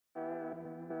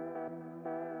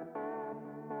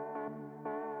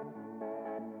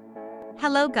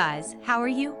Hello guys, how are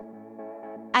you?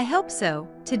 I hope so.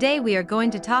 Today we are going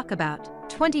to talk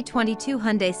about 2022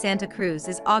 Hyundai Santa Cruz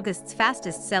is August's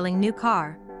fastest selling new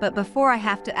car. But before I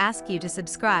have to ask you to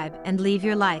subscribe and leave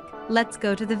your like, let's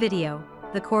go to the video.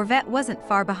 The Corvette wasn't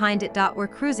far behind it. We're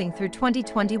cruising through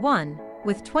 2021,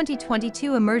 with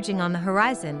 2022 emerging on the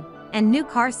horizon, and new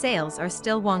car sales are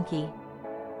still wonky.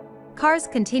 Cars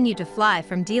continue to fly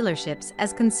from dealerships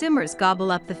as consumers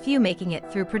gobble up the few making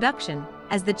it through production,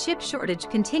 as the chip shortage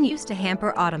continues to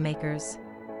hamper automakers.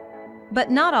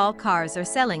 But not all cars are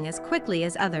selling as quickly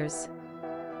as others.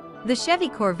 The Chevy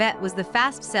Corvette was the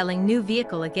fast-selling new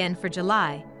vehicle again for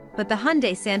July, but the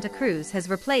Hyundai Santa Cruz has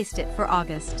replaced it for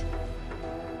August.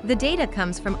 The data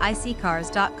comes from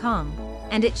iSeeCars.com,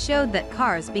 and it showed that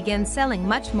cars began selling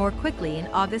much more quickly in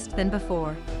August than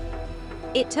before.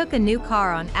 It took a new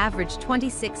car on average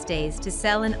 26 days to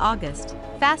sell in August,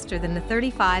 faster than the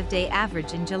 35-day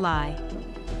average in July.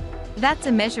 That's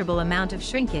a measurable amount of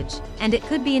shrinkage, and it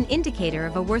could be an indicator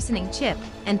of a worsening chip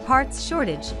and parts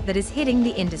shortage that is hitting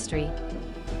the industry.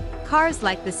 Cars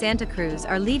like the Santa Cruz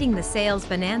are leading the sales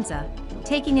bonanza,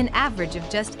 taking an average of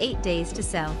just 8 days to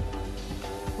sell.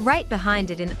 Right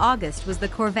behind it in August was the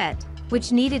Corvette,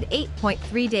 which needed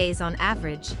 8.3 days on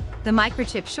average. The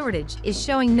microchip shortage is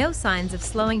showing no signs of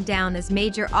slowing down as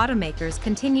major automakers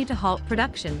continue to halt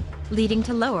production, leading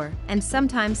to lower and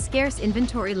sometimes scarce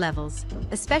inventory levels,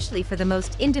 especially for the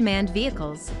most in-demand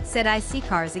vehicles, said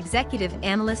iSeeCars executive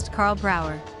analyst Carl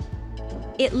Brower.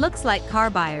 It looks like car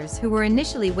buyers who were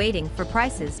initially waiting for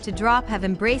prices to drop have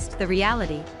embraced the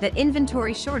reality that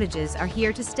inventory shortages are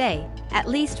here to stay, at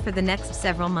least for the next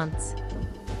several months.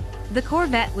 The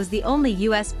Corvette was the only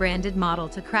US-branded model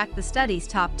to crack the study's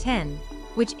top 10,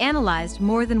 which analyzed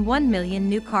more than 1 million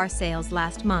new car sales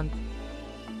last month.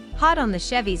 Hot on the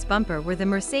Chevy's bumper were the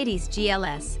Mercedes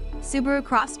GLS, Subaru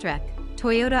Crosstrek,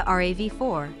 Toyota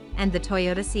RAV4, and the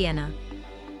Toyota Sienna.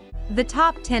 The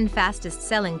top 10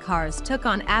 fastest-selling cars took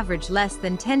on average less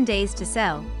than 10 days to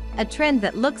sell, a trend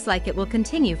that looks like it will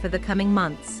continue for the coming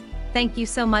months. Thank you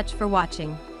so much for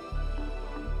watching.